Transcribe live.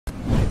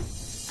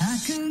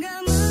gak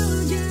mau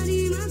jadi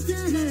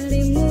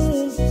mataharimu,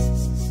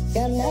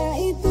 karena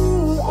itu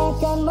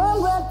akan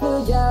membuatku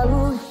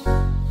jauh.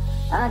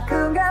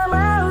 Aku gak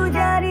mau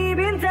jadi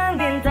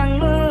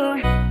bintang-bintangmu,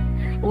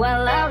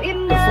 walau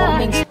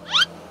indah.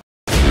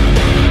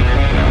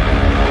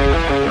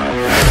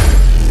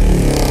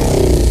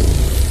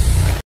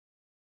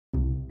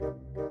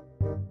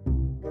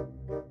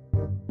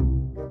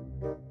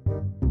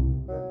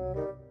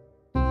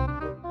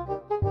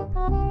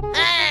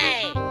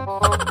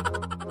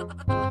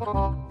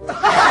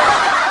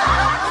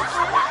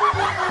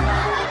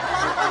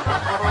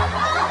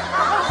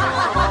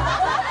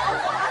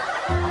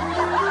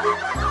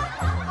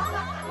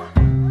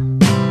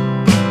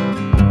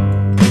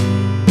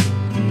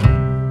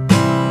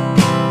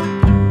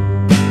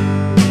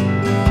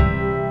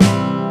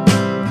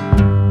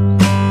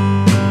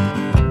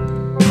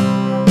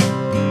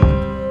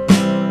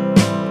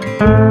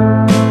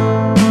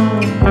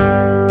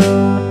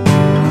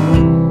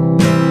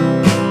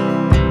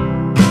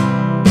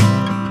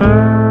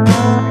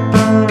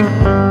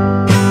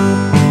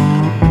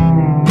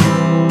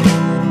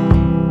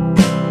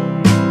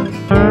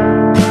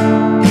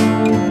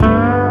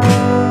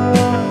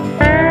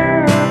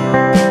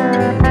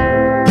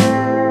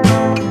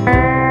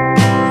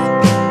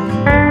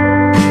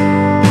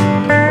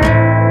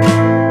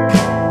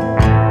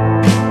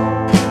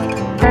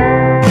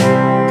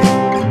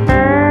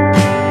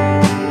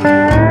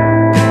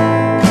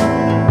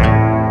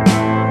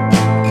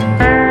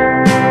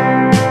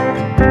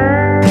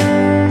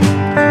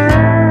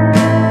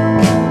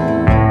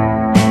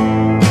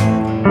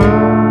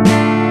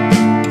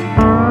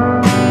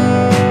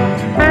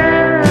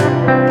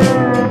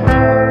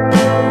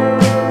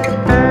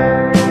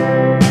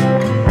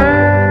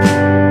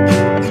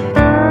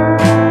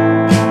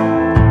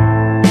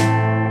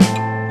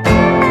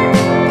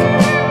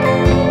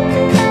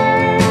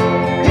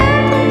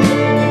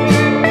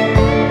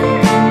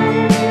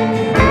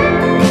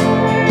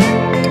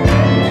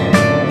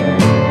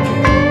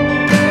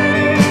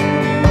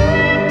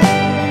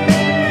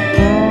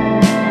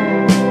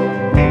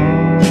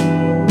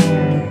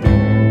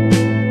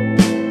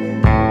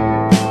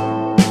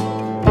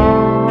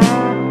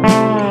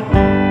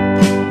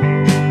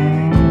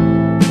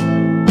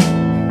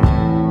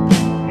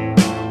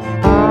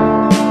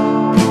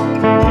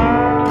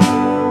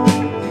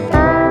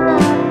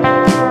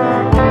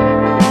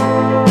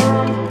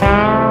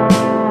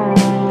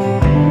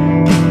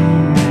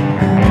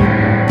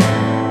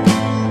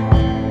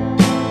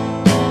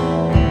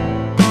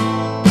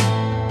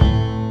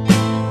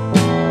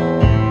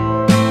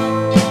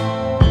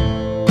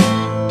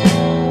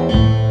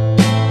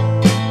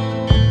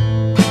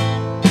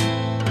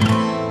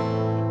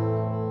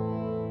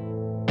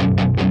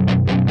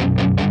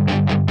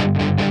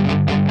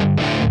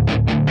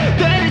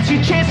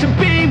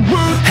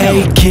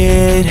 Hey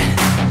kid,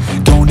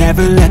 don't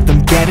ever let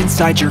them get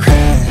inside your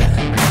head.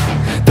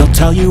 They'll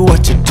tell you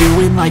what to do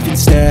in life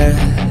instead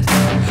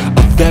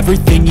of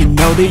everything you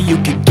know that you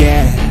could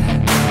get.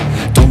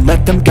 Don't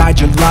let them guide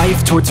your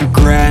life towards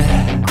regret.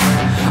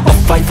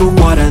 I'll fight for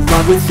what I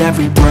love with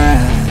every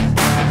breath.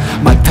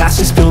 My past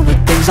is filled with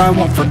things I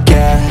won't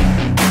forget.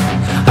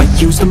 I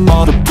use them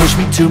all to push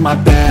me to my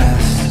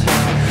best.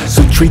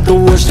 So treat the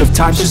worst of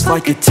times just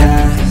like a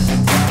test.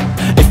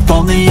 If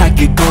only I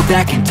could go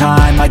back in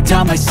time, I'd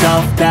tell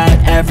myself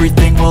that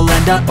everything will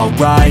end up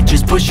alright.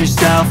 Just push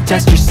yourself,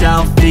 test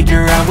yourself,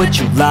 figure out what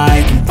you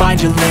like, and find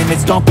your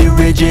limits, don't be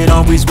rigid,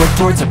 always work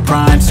towards a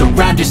prime.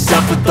 Surround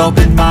yourself with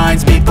open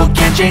minds, people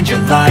can change your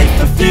life.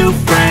 A few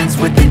friends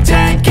with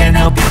intent can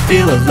help you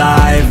feel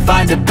alive.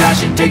 Find a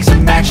passion, take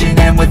some action,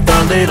 and with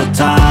a little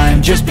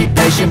time, just be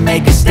patient,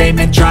 make a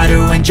statement, try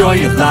to enjoy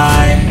your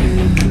life.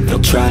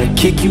 They'll try to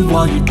kick you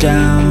while you're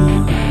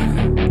down.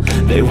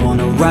 They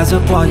wanna rise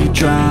up while you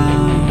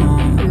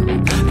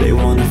drown. They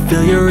wanna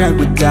fill your head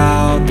with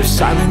doubt. They're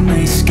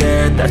silently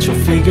scared that you'll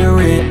figure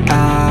it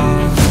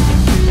out.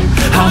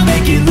 I'll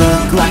make it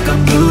look like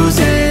I'm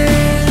losing,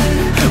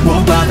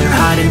 won't bother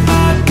hiding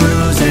my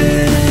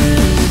bruises.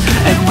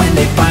 And when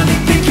they finally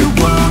think you're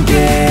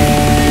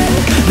wounded,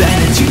 then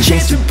it's your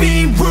chance to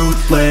be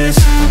ruthless.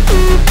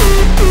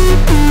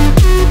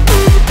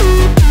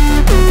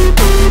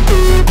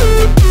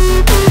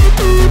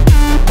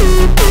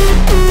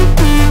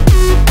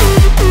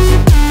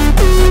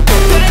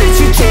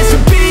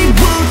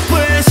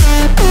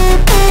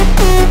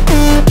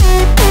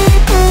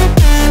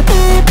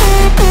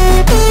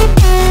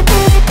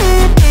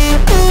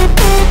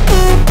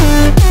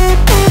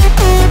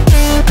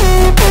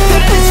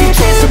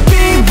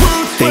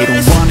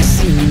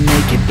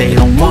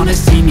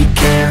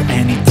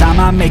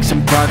 Make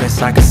some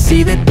progress, I can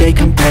see that they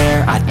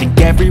compare. I think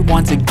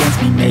everyone's against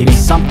me, maybe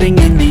something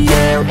in the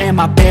air. Am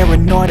I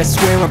paranoid? I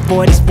swear a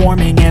void is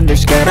forming and they're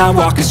scared. I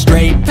walk a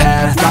straight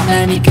path, not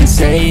many can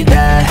say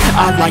that.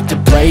 I like to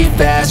play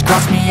fast,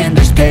 cross me and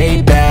there's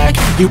payback.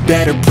 You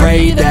better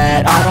pray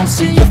that I don't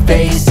see your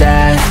face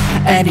at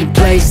any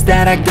place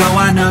that I go.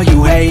 I know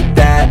you hate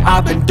that.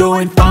 I've been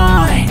doing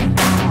fine,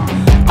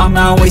 I'm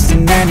not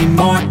wasting any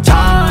more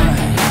time.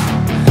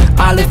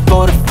 I live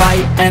for the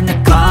fight and the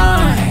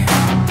climb,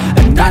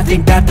 and I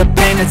think that the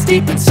pain that's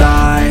deep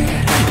inside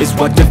is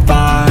what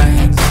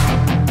defines.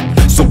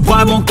 So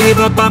I won't give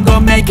up, I'm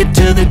gonna make it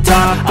to the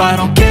top. I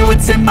don't care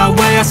what's in my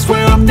way, I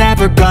swear I'm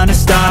never gonna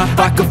stop.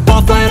 I could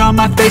fall flat on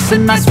my face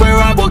and I swear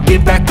I will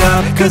get back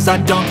up, cause I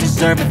don't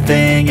deserve a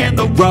thing and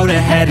the road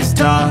ahead is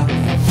tough.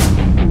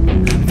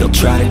 They'll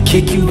try to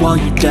kick you while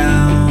you're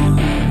down,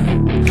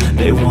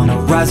 they wanna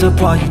rise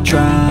up while you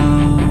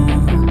drown.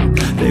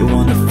 They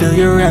wanna fill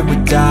your head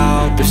with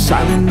doubt, they're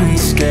silently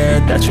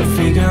scared that you'll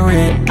figure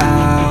it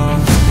out.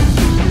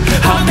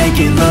 I'll make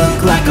it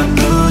look like I'm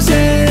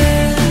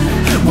losing,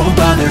 won't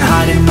bother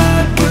hiding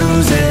my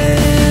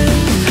bruises.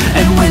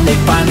 And when they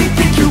finally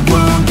think you're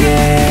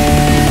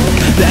wounded,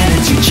 then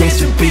it's your chance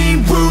to be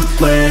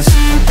ruthless.